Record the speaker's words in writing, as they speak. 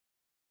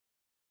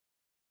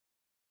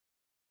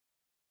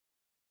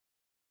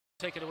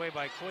Taken away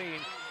by Queen.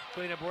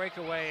 Queen a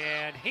breakaway,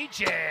 and he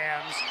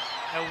jams.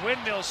 A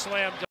windmill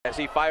slam. As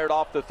he fired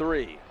off the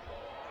three.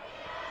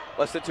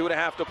 Less than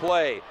 2.5 to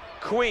play.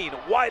 Queen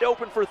wide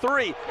open for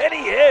three, and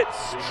he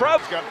hits.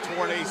 Trev's got a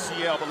torn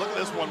ACL, but look at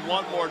this one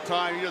more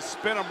time. You just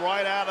spin him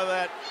right out of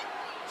that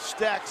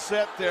stack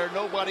set there.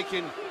 Nobody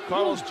can.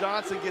 Carlos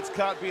Johnson gets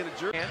caught being a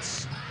jerk.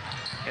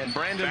 And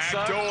Brandon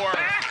Suggs. Backdoor.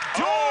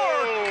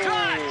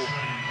 Touch!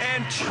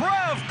 And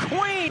Trev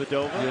Queen.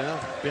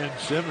 Yeah, Ben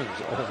Simmons.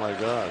 Oh my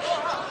gosh.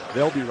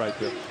 They'll be right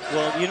there.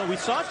 Well, you know, we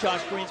saw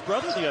Josh Green's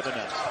brother the other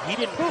night. He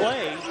didn't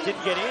play,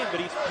 didn't get in, but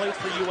he's played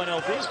for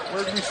UNLV.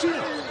 Where did we see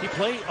him? He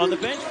played on the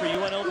bench for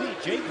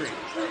UNLV, Jay Green.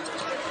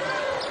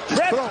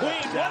 Trev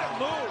Queen, what a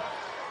move.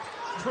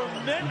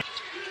 Tremendous.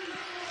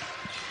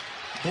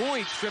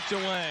 Boyd stripped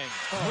away.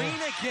 Queen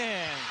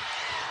again.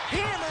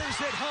 Hammers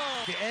it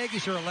home. The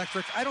Aggies are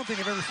electric. I don't think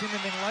I've ever seen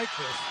anything like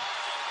this.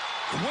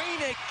 Queen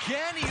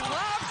again. He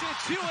lobs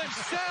it to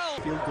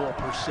himself. Field goal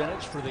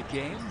percentage for the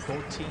game,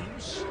 both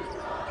teams.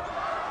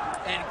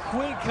 And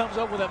Queen comes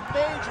up with a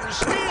major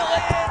steal,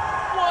 and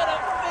what a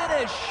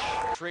finish!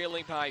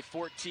 Trailing by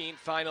 14,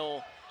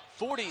 final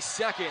 40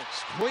 seconds.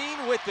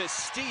 Queen with the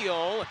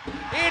steal,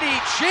 and he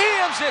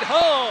jams it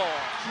home.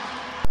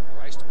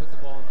 Rice to put the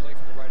ball in play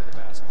from the right of the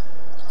basket.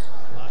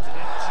 Lobs it in,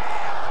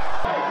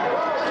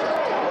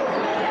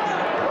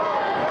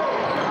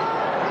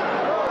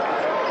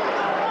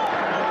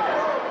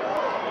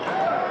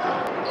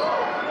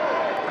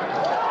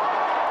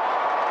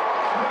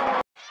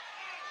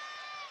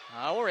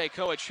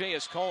 Coache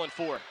is calling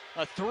for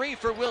a three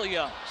for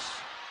Williams.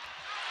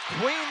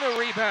 Queen the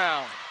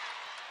rebound.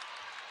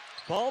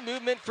 Ball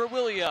movement for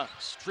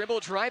Williams.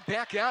 Dribble drive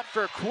back out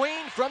for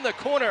Queen from the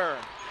corner.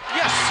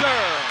 Yes, sir.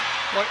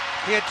 Well,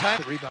 he had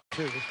time to rebound,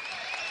 too.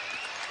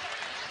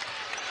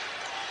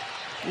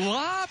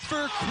 Lob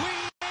for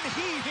Queen, and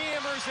he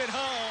hammers it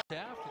home.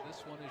 After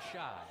this one is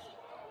shy.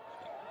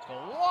 The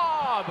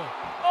lob.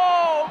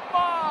 Oh,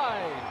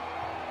 my.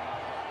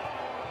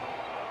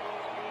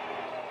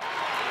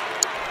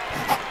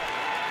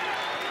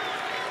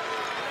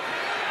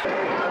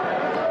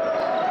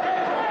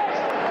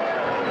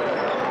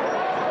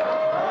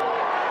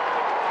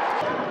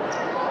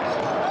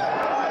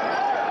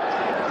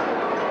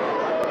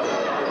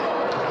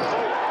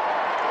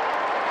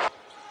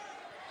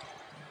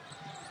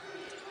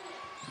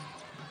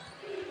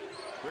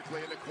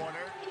 Quickly in the corner.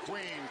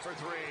 Queen for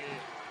three.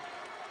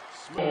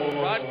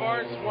 Rod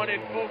Barnes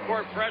wanted full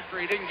court pressure.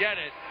 He didn't get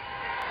it.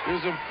 He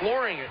was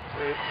imploring it.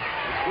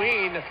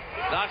 Queen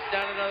knocks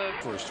down another.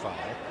 first foul.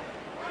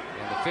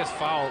 And the fifth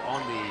foul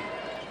on the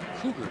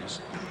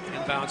Cougars.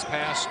 Inbounds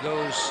pass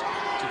goes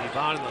to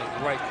Devon in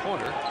the right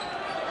corner.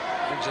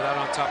 Brings it out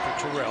on top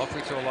for Terrell.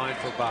 Free throw line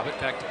for Bobbitt.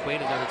 Back to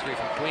Queen. Another three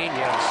from Queen.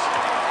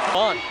 Yes.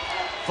 On.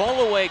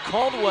 Fall away.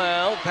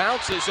 Caldwell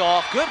bounces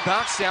off. Good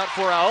box out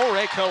for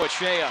Aore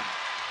Coachea.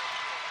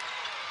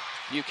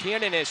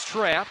 Buchanan is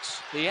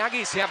trapped. The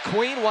Aggies have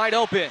Queen wide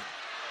open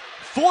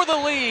for the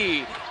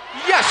lead.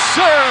 Yes,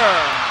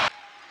 sir!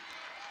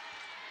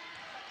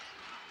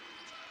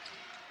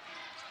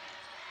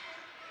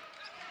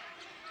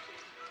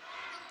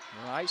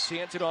 Rice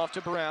hands it off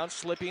to Brown.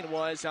 Slipping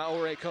was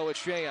Aore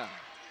Coachea.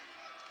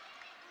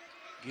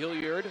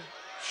 Gilliard,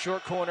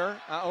 short corner,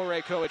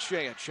 Aore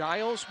Coachea.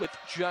 Giles with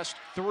just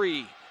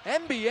three.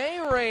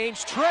 NBA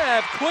range,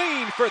 Trev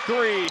Queen for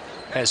three.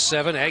 Has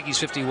 7, Aggies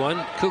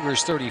 51,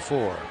 Cougars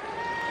 34.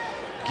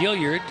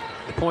 Gilliard,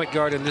 the point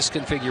guard in this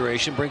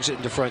configuration, brings it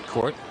into front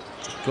court.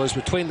 Goes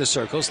between the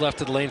circles, left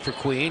of the lane for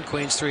Queen.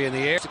 Queen's three in the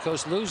air. The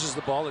coast loses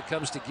the ball. It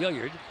comes to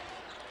Gilliard.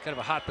 Kind of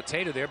a hot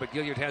potato there, but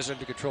Gilliard has it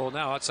under control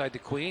now. Outside to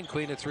Queen.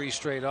 Queen a three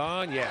straight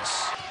on.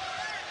 Yes.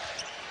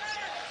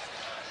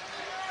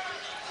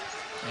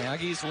 The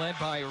Aggies led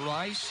by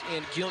Rice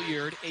and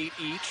Gilliard, 8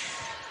 each.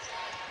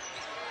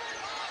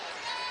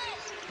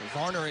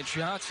 Varner and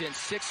Johnson,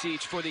 6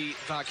 each for the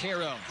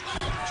Vaquero.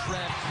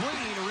 Trev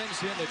Queen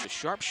rings in the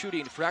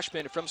sharpshooting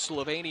freshman from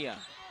Slovenia.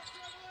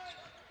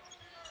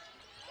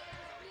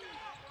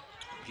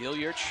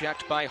 Gilliard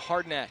checked by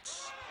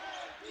Hardnett.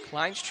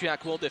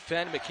 Kleinschek will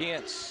defend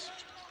McCants.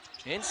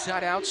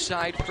 Inside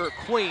outside for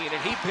Queen,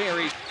 and he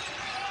buried.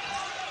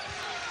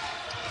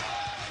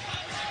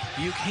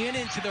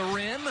 Buchanan to the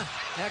rim.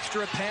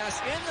 Extra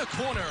pass in the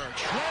corner.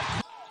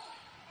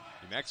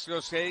 New Mexico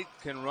State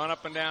can run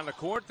up and down the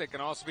court. They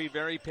can also be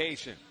very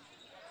patient.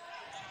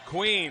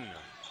 Queen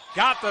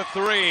got the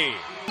three.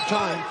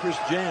 Two-time Chris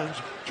Jans,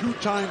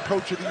 two-time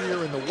Coach of the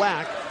Year in the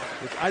WAC,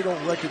 which I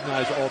don't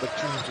recognize all the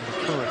teams in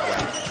the current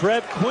WAC.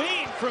 Trev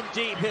Queen from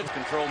deep hit.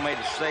 Control made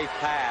a safe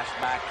pass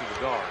back to the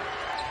guard.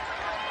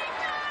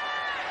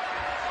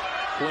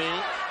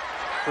 Queen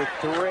for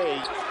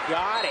three.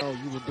 Got it. Oh,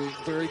 you were being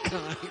very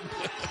kind.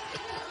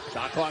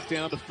 Shot clock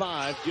down to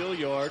 5.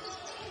 Gilliard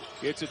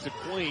gets it to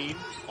Queen.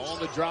 On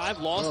the drive,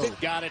 lost it,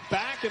 got it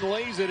back, and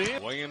lays it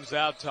in. Williams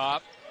out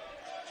top.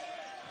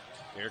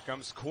 Here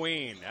comes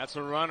Queen. That's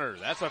a runner.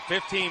 That's a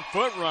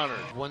 15-foot runner.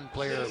 One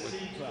player with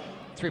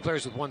 3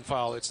 players with 1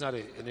 foul. It's not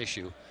an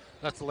issue.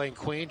 Left the lane,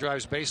 Queen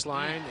drives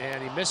baseline,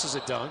 and he misses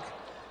a dunk.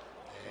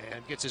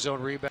 and gets his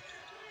own rebound.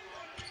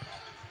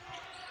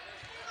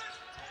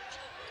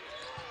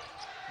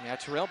 Yeah,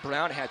 Terrell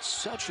Brown had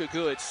such a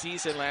good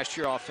season last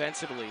year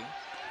offensively.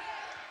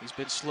 He's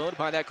been slowed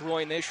by that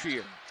groin this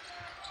year.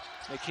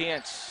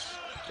 McCants,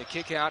 the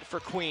kick out for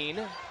Queen.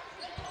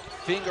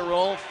 Finger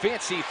roll,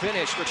 fancy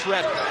finish for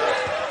Trevelin.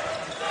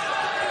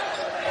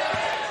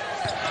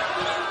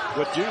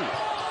 What do?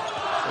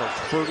 Well,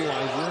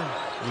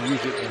 fertilizer. We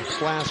use it in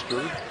plaster.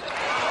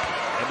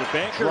 And the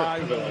banker. All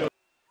right,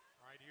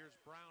 here's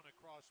Brown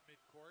across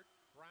midcourt.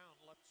 Brown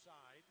left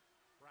side.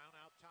 Brown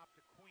out top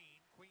to Queen.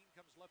 Queen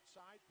comes left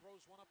side,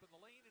 throws one up in the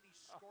lane, and he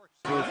scores.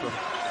 From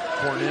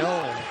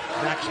Cornell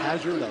and Max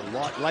Hazard, a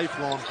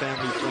lifelong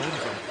family friend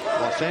from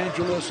Los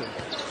Angeles, and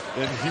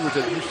then he was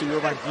at UC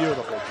Irvine.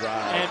 Beautiful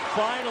drive. And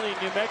finally,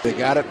 New Mexico. They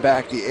got it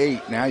back to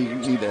 8. Now you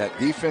need that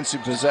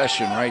defensive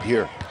possession right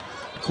here.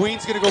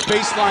 Queen's going to go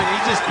baseline. He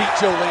just beat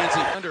Joe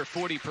Lansing. Under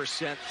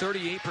 40%,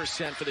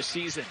 38% for the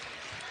season.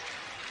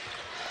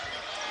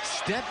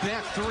 Step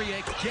back three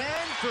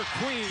again for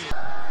Queen.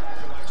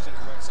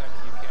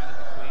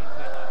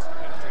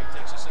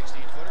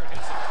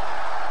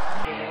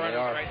 The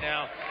runners right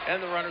now,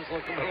 and the runners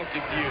look a little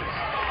confused.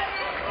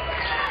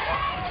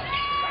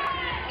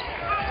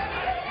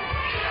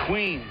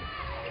 Queen.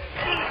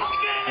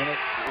 And it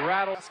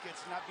rattles.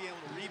 Baskets not being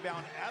able to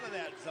rebound out of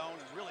that zone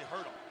and really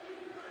hurt him.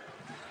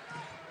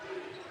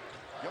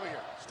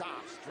 Gilliard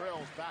stops,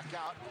 drills, back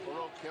out.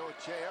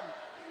 Orokeocheam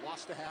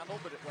lost the handle,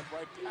 but it went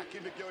right back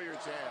into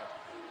Gilliard's hand.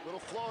 Little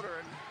floater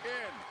and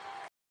in.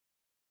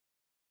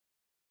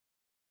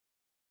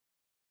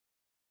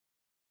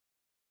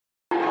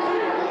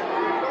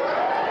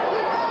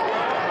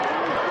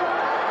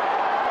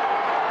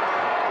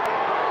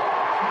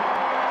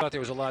 Thought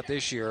there was a lot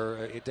this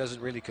year. It doesn't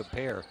really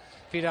compare.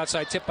 Feed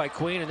outside, tip by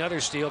Queen,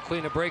 another steal.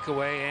 Queen a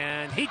breakaway,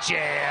 and he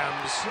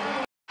jams.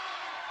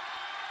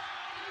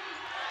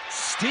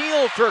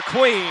 Steal for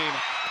Queen.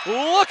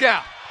 Look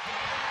out.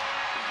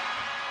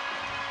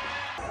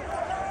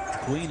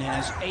 Queen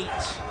has 8.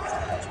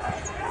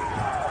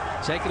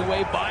 Taken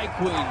away by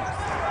Queen.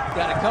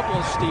 Got a couple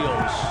of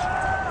steals.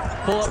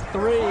 Pull up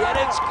 3, and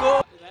it's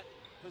good. That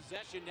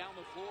possession down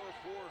the floor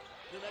for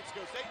New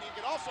Mexico State. He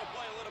can also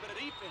play a little bit of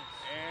defense.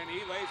 And he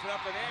lays it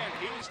up and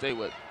in. He stay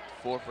with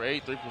 4 for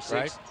 8, 3 for 6,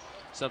 right.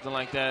 Something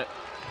like that.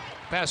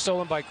 Pass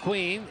stolen by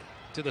Queen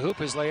to the hoop.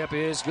 His layup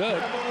is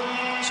good.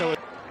 So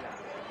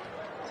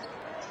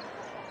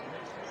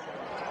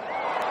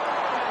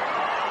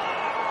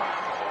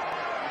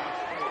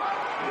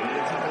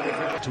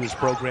to his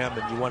program,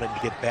 and you want him to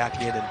get back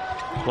in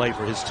and play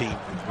for his team.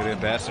 Good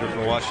ambassador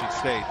for Washington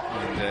State,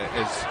 and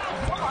as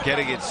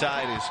getting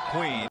inside is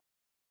Queen.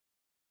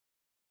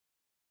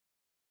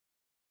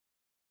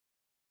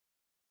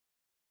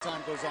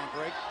 Time goes on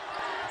break.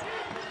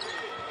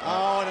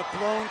 Oh, and a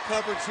blown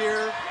coverage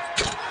here.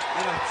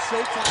 And a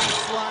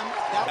showtime slam.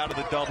 Out of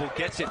the double,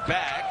 gets it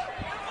back.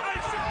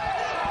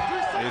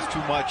 There's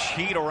too much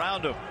heat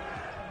around him.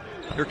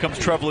 Here comes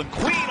Trevelin.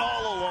 Queen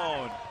all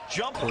alone.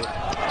 Jumper.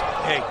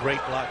 Hey, great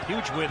block.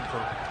 Huge win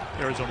for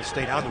Arizona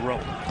State on the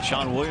road.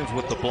 Sean Williams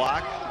with the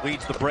block.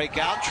 Leads the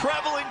breakout.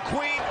 Trevelin,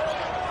 Queen.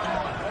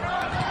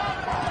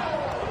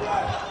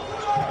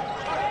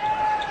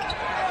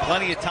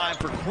 Plenty of time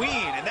for Queen,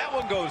 and that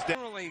one goes down.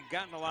 Generally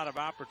gotten a lot of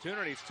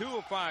opportunities. 2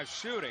 of 5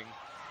 shooting.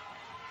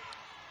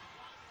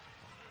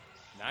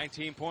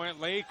 19-point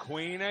lead.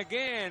 Queen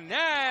again.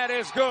 That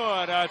is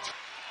good.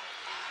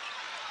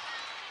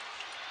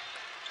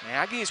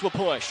 Aggies will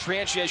push.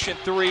 Transition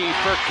 3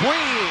 for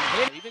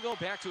Queen. Even go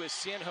back to his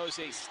San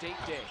Jose State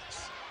days.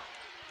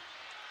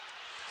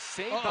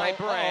 Saved by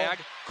Bragg.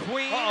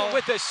 Queen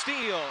with the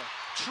steal.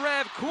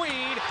 Trev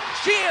Queen.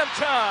 Jam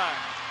time.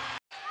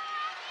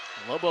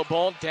 Lobo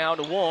ball down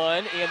to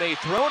 1, and they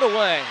throw it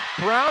away.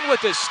 Brown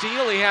with the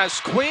steal. He has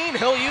Queen.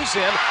 He'll use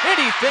him, and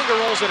he finger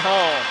rolls it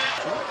home.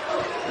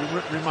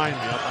 Remind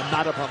me, I'm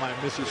not up on my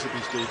Mississippi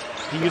State.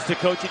 He used to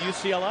coach at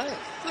UCLA.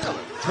 Really?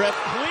 Trev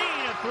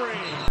Queen a 3.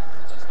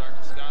 Let's start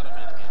to scout him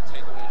and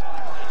take away his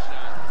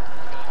shot.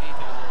 Gonna need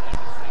that little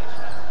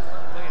improvisation.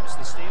 Williams,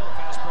 the steal,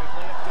 fast break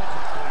layup, good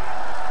for Queen.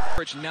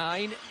 Average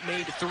 9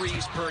 made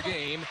threes per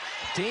game.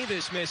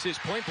 Davis misses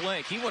point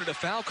blank. He wanted a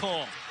foul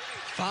call.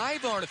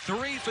 5 on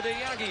 3 for the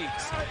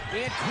Aggies.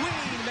 And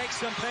Queen makes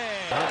them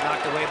pay.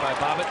 Knocked away by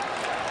Bobbitt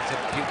to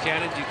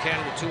Buchanan.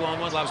 Buchanan with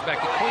 2-on-1. Lobs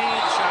back to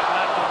Queen. Shot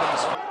left.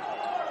 Nobody's.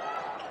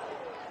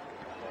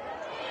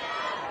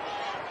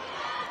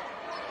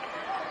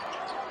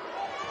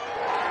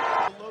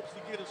 Lopes to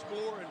get a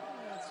score, and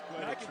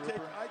I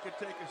could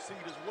take a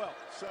seat as well.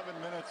 7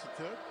 minutes it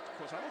took. Of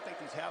course, I don't think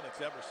these Hallett's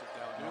ever sit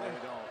down, do No, they?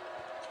 they don't.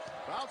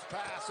 Bounce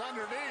pass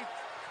underneath.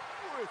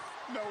 With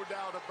no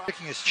doubt about it.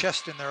 Sticking his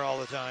chest in there all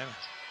the time.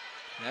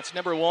 That's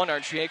number 1, our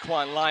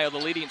Jaquan Lyle, the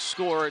leading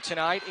scorer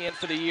tonight and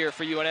for the year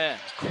for UNM.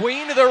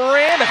 Queen to the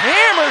rim,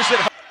 hammers it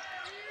home.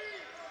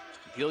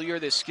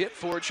 Gilliard the skip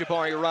for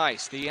Jabari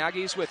Rice. The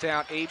Aggies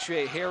without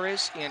A.J.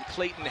 Harris and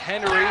Clayton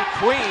Henry.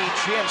 Queen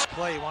jams.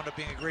 Play, wound up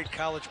being a great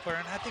college player,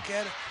 and I think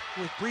Ed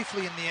was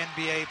briefly in the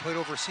NBA, played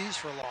overseas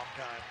for a long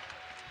time.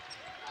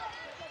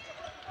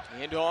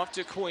 Hand off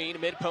to Queen,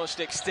 mid-post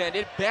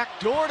extended, back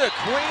door to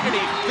Queen,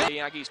 and the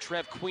Aggies,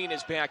 Trev Queen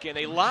is back in.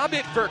 They lob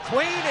it for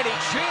Queen, and he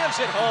jams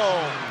it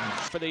home.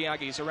 For the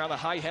Aggies, around the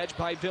high hedge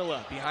by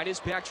Villa, behind his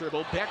back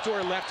dribble,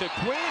 backdoor left to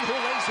Queen, who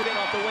lays it in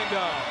off the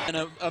window.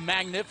 And a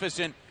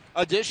magnificent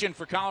addition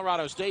for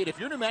Colorado State. If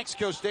you're New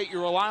Mexico State, you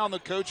rely on the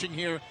coaching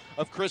here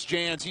of Chris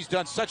Jans. He's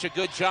done such a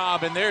good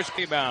job, and there's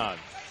rebound.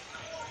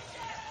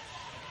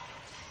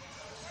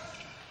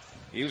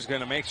 He was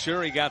going to make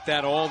sure he got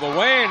that all the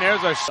way, and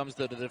there's a comes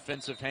to the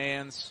defensive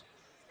hands.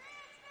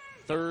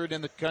 Third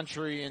in the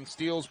country in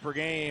steals per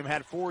game.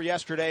 Had 4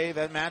 yesterday.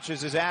 That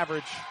matches his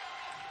average.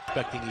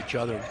 Expecting each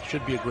other.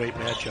 Should be a great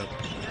matchup.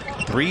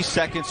 3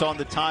 seconds on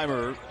the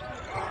timer.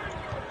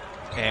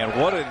 And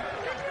what an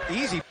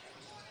easy.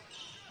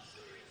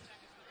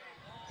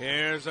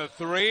 Here's a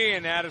three,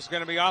 and that is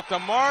going to be off the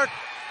mark.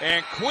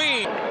 And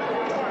Queen.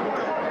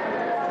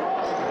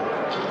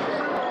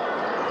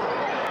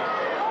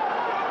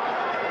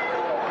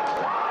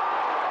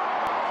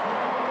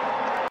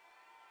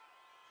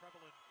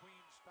 Trevelin,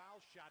 Queen's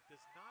foul shot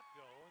does not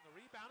go, and the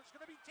rebound is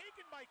going to be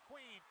taken by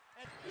Queen.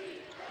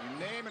 You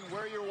name and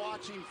where you're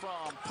watching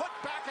from. Put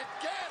back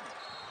again.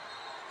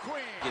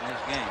 Queen. In his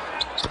game.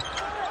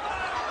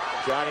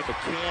 Johnny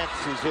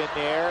McCants is in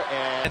there,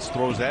 and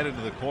Throws that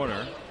into the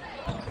corner.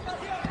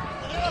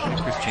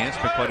 Chris Jans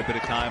spent quite a bit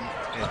of time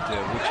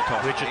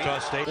at Wichita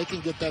State. They can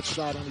get that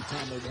shot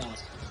anytime they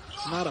want.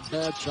 It's not a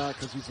bad shot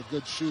because he's a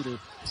good shooter.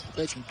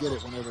 They can get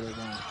it whenever they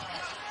want.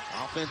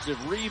 offensive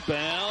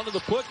rebound to the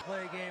put.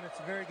 Play a game. It's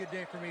a very good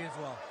day for me as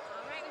well.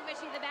 All right, we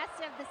wish you the best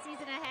of the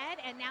season ahead,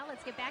 and now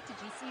let's get back to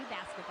GCU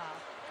basketball.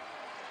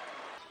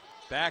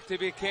 Back to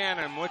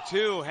Buchanan with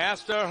two,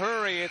 has to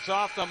hurry. It's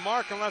off the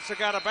mark unless it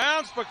got a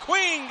bounce, but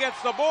Queen gets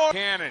the board.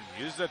 Buchanan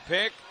uses the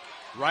pick,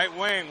 right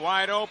wing,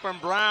 wide open,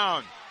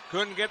 Brown.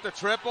 Couldn't get the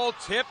triple,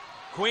 tip.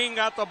 Queen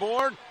got the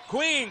board.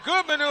 Queen,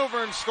 good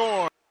maneuver and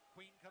score.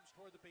 Queen comes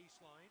toward the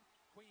baseline.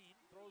 Queen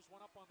throws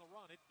one up on the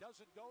run. It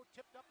doesn't go,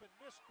 tipped up and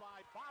missed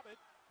by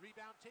Bobbitt.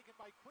 Rebound taken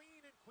by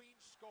Queen, and Queen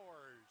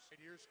scores.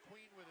 And here's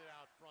Queen with it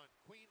out front.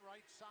 Queen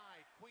right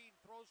side. Queen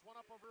throws one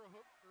up over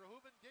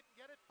Verhoeven, didn't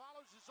get it,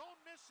 follows his own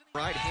miss. And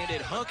Right-handed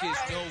hook is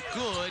no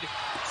good.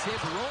 Tip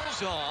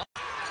rolls off.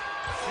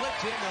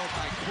 Flipped in though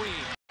by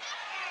Queen.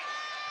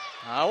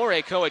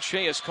 Aure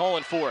Coache is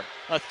calling for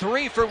a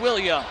three for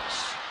Williams.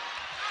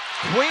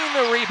 Queen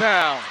the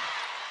rebound.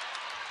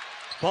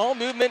 Ball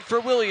movement for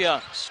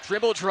Williams.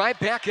 Dribble drive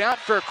back out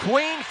for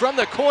Queen from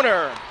the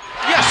corner.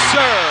 Yes,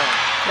 sir.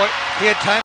 He had time.